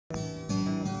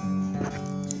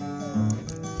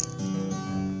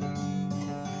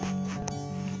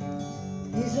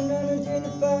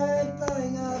unidentified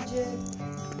flying object.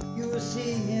 You will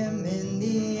see him in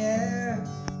the air.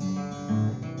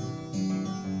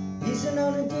 He's an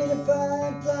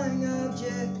unidentified flying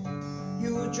object.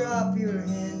 You will drop your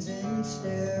hands and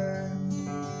stare.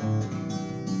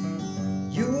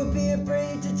 You will be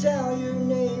afraid to tell your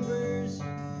neighbors.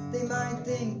 They might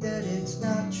think that it's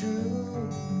not true.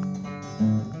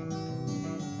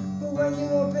 But when you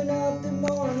open up the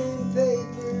morning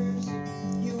papers,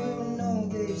 you will know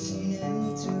they've seen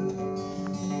him too.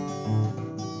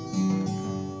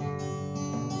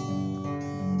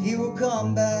 He will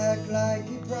come back like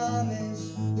he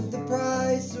promised, with the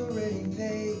price already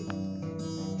paid.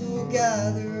 He will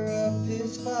gather up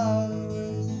his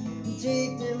followers and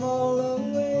take them all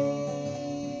away.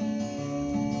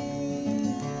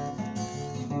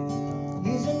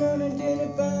 He's an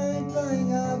unidentified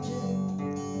flying object.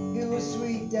 He will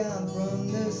sweep down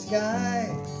from the sky.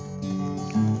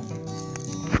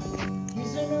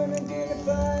 He's an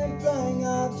unidentified flying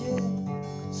object.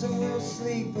 Some will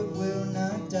sleep but will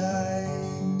not die.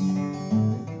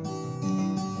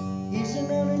 He's an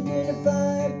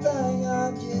unidentified flying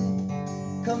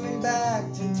object, coming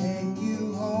back to take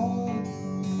you home.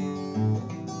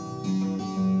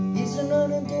 He's an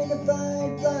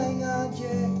unidentified flying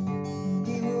object.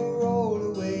 He will roll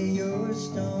away your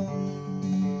stone.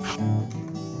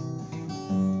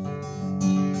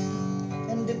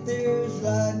 And if there's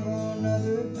life on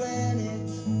other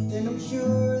planets, then I'm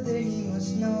sure that he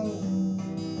must know.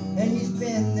 And he's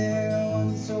been there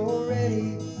once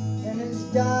already, and has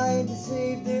died to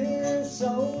save their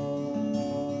soul.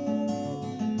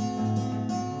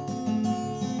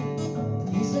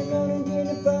 He's an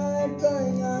unidentified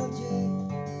flying object.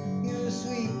 He will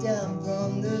sweep down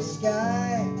from the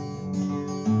sky.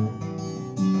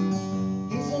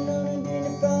 He's an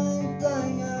unidentified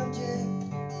flying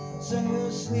object. Some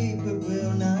will sleep but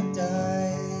will not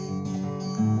die.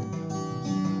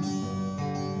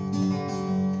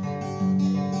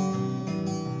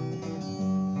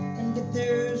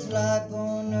 There's life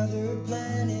on other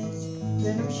planets,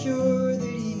 then I'm sure that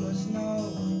he must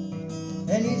know.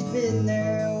 And he's been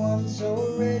there once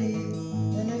already,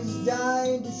 and has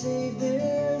died to save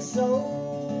their soul.